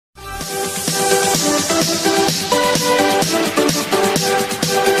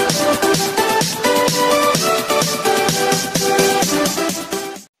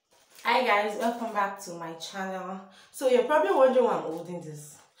back to my channel. So you're probably wondering why I'm holding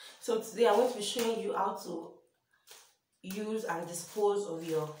this. So today I'm going to be showing you how to use and dispose of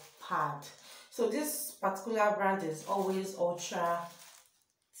your pad. So this particular brand is always ultra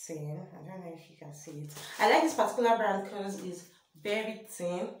thin. I don't know if you can see it. I like this particular brand because it's very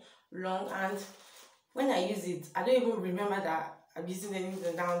thin, long, and when I use it, I don't even remember that I'm using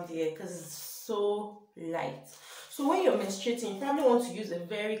anything down there because it's so light. So when you're menstruating, you probably want to use a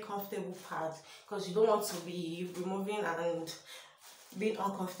very comfortable pad because you don't want to be removing and being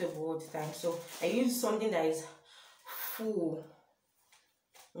uncomfortable all the time. So I use something that is full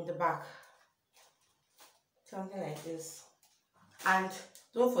in the back, something like this. And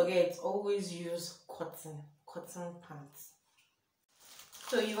don't forget, always use cotton pants.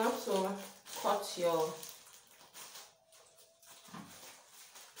 So you want to cut it.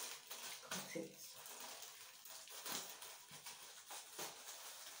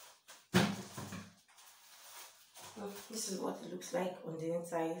 This is what it looks like on the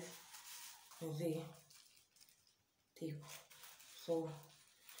inside of the tape. So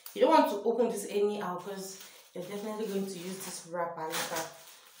you don't want to open this anyhow because you're definitely going to use this wrapper later.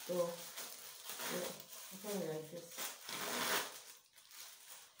 So open it like this.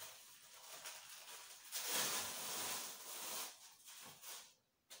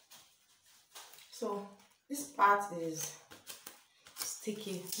 So this part is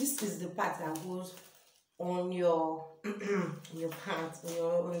sticky. This is the part that goes on your your pants, on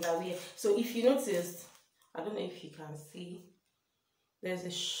your underwear. So if you notice, I don't know if you can see, there's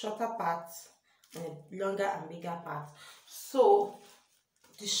a shorter part and a longer and bigger part. So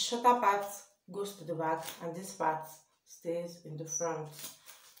the shorter part goes to the back and this part stays in the front.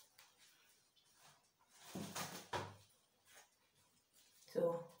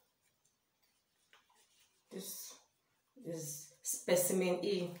 So this is specimen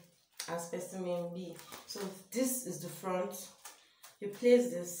A and specimen B. So this is the front. You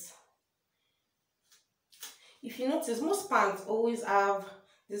place this. If you notice, most pants always have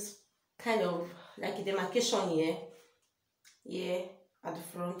this kind of like a demarcation here at the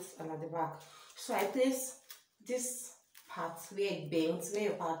front and at the back. So I place this part where it bends,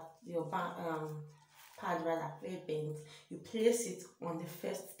 where your pad rather, where it bends. You place it on the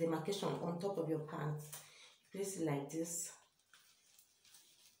first demarcation on top of your pants. You place it like this.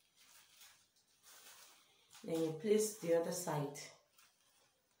 Then you place the other side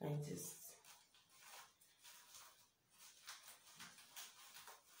like this.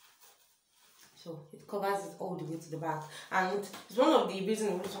 So it covers it all the way to the back, and it's one of the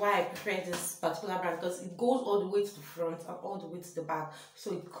reasons why I prefer this particular brand, because it goes all the way to the front and all the way to the back.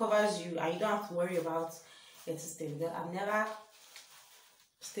 So it covers you and you don't have to worry about it staying there. I've never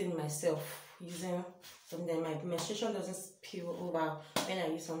stained myself using something. My menstruation doesn't spill over when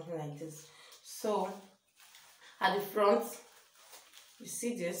I use something like this. So at the front, you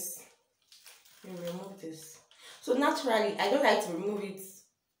see this, you remove this. So naturally, I don't like to remove it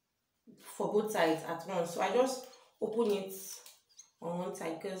for both sides at once. So I just open it on one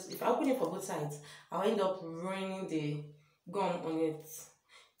side, because if I open it for both sides, I'll end up ruining the gum on it.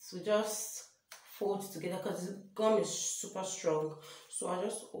 So just fold it together because the gum is super strong. So I'll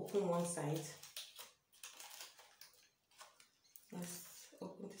just open one side. Let's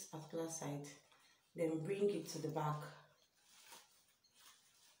open this particular side. Then bring it to the back.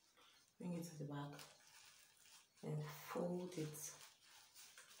 Bring it to the back and fold it.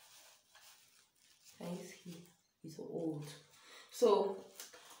 Can you see? It's old. So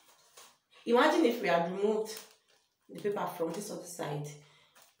imagine if we had removed the paper from this other side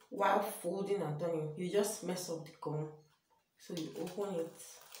while folding and turning, you just mess up the gum. So you open it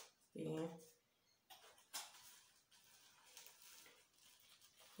here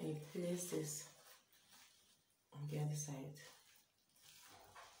and you place this on the other side,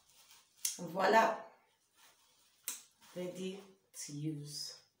 and voila, ready to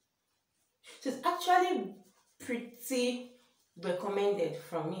use. So it's actually pretty recommended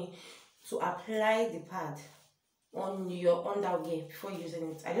from me to apply the pad on your underwear before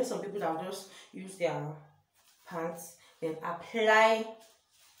using it. I know some people that will just use their pants then apply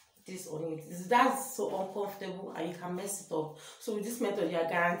this on it. That's so uncomfortable and you can mess it up. So with this method, you are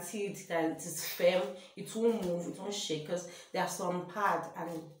guaranteed that it is firm, it won't move, it won't shake, because there are some pads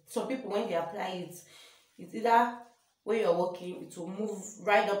and some people, when they apply it, it's either when you're walking, it will move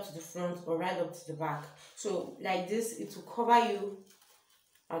right up to the front or right up to the back. So like this, it will cover you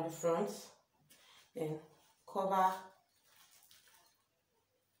at the front, then cover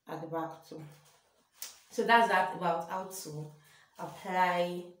at the back too. So that's that about how to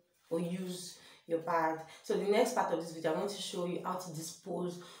apply or use your pad. So the next part of this video, I want to show you how to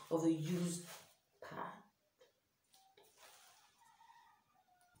dispose of the used card.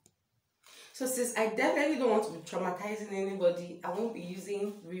 So since I definitely don't want to be traumatizing anybody, I won't be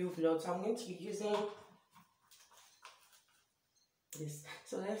using real blood. So I'm going to be using this.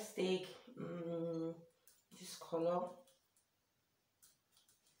 So let's take this color.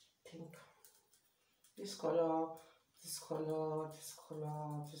 Think this color, this color, this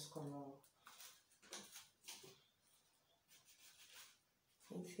color, this color.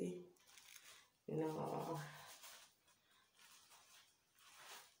 Let's see. No.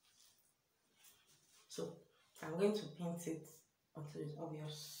 So I'm going to paint it until it's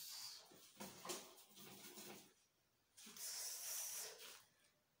obvious.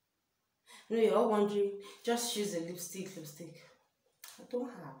 No, you're all wondering, just use a lipstick. I don't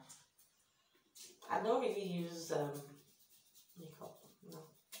have. I don't really use makeup, no.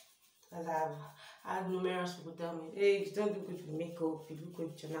 Because I've had numerous people tell me, hey, you don't look good with makeup, you look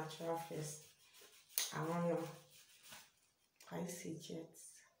good with your natural face. I don't know. Can you see it yet?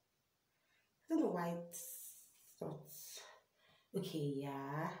 I don't know why it's not. Okay,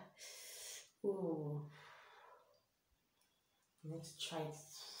 yeah. Oh, let's try it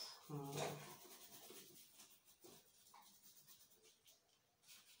more.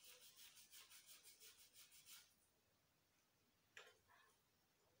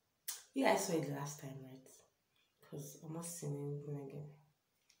 Yeah, I saw it last time, right? Because I'm not seeing anything again.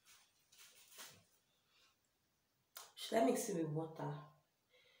 Should I mix it with water?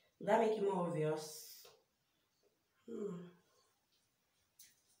 Would that make it more obvious?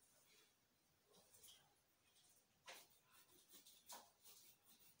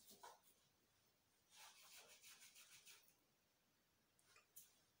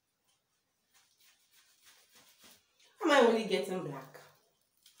 Am I only getting black?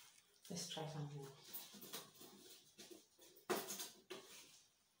 Let's try something else.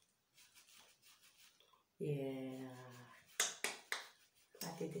 Yeah,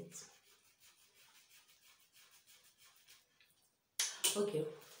 I did it. Okay,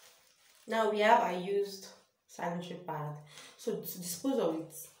 now I used sanitary pad. So to dispose of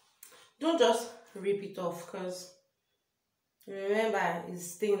it, don't just rip it off, because remember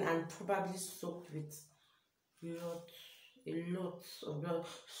it's stained and probably soaked with a lot of blood.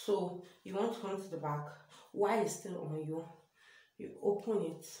 So you want to come to the back while it's still on you. You open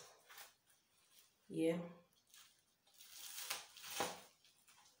it, yeah,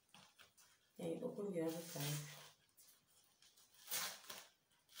 and you open the other side.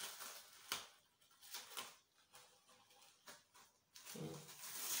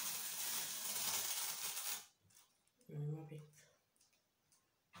 Remove it.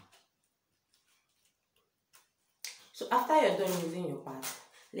 So after you're done using your pad,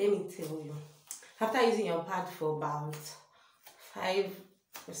 let me tell you, after using your pad for about 5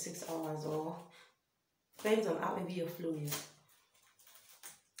 or 6 hours, or depends on how heavy your flow is,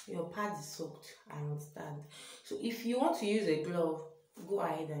 your pad is soaked, I understand. So if you want to use a glove, go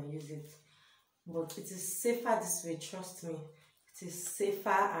ahead and use it, but it is safer this way, trust me. It is safer,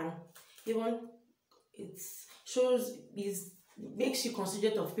 and even it makes you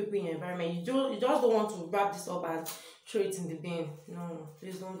considerate of people in your environment. You just don't want to wrap this up and throw it in the bin. No,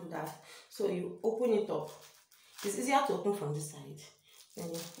 please don't do that. So you open it up. It's easier to open from this side. Then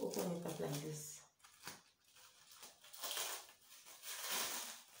you open it up like this.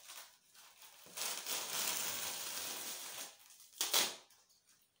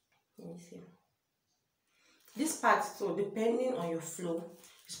 Let me see. This part, so depending on your flow,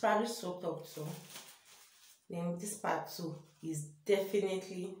 it's probably soaked up too. Then this part too is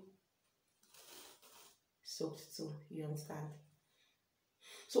definitely soaked too. You understand?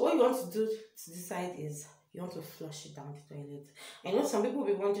 So what you want to do to this side is you want to flush it down the toilet. I know some people will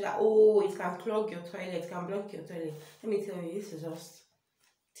be wondering that, oh, it can clog your toilet, it can block your toilet. Let me tell you, this is just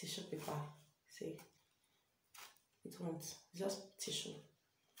tissue paper. See, it won't. It's just tissue.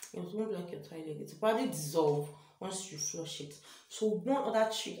 It won't block your toilet. It will probably dissolve once you flush it. So one other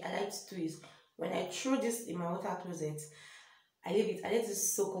trick I like to do is, when I throw this in my water closet, I let it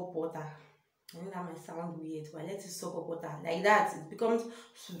soak up water. I know that might sound weird, but I let it soak up water. Like that, it becomes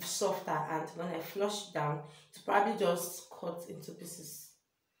softer, and when I flush it down, it's probably just cut into pieces.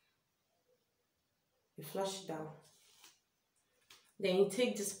 You flush it down. Then you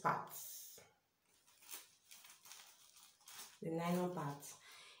take this part, the nylon part.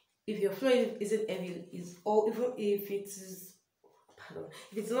 If your floor isn't heavy, even if it is,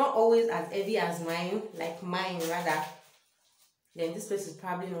 if it's not always as heavy as mine, like mine rather, then this place is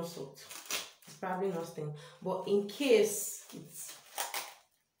probably not soaked. It's probably not stained. But in case it's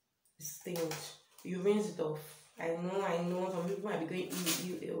stained, you rinse it off. I know some people might be going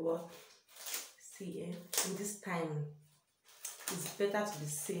ew, but See, in this time, it's better to be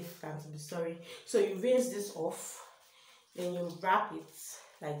safe than to be sorry. So you rinse this off, then you wrap it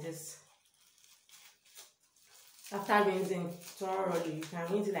like this. After rinsing thoroughly, you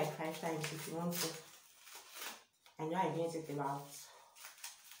can rinse it like 5 times if you want to. I know I rinse it about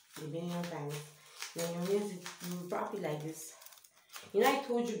a million times. Then you rinse it, you wrap it like this. You know, I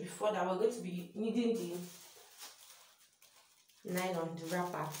told you before that we're going to be needing the nylon, the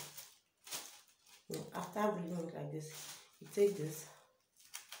wrapper. After rolling it like this, you take this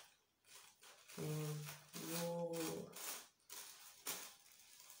and roll.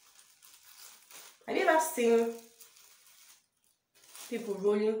 Have you ever seen people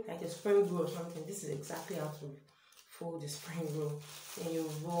rolling like a spring roll or something? This is exactly how to fold the spring roll. Then you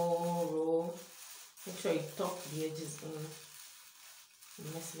roll. Make sure you tuck the edges in.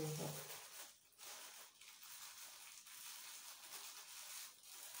 And messing it up.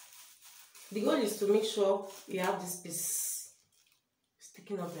 The goal is to make sure you have this piece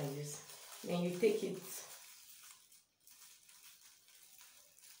sticking up like this. Then you take it,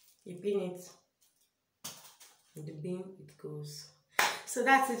 you pin it, in the bin it goes. So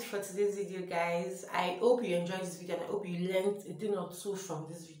that's it for today's video, guys. I hope you enjoyed this video and I hope you learned a thing or two from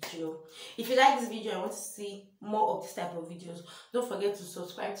this video. If you like this video and want to see more of this type of videos, don't forget to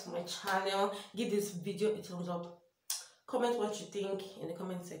subscribe to my channel. Give this video a thumbs up. Comment what you think in the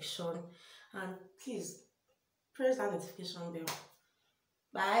comment section. And please press that notification bell.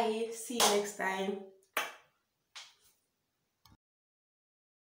 Bye. See you next time.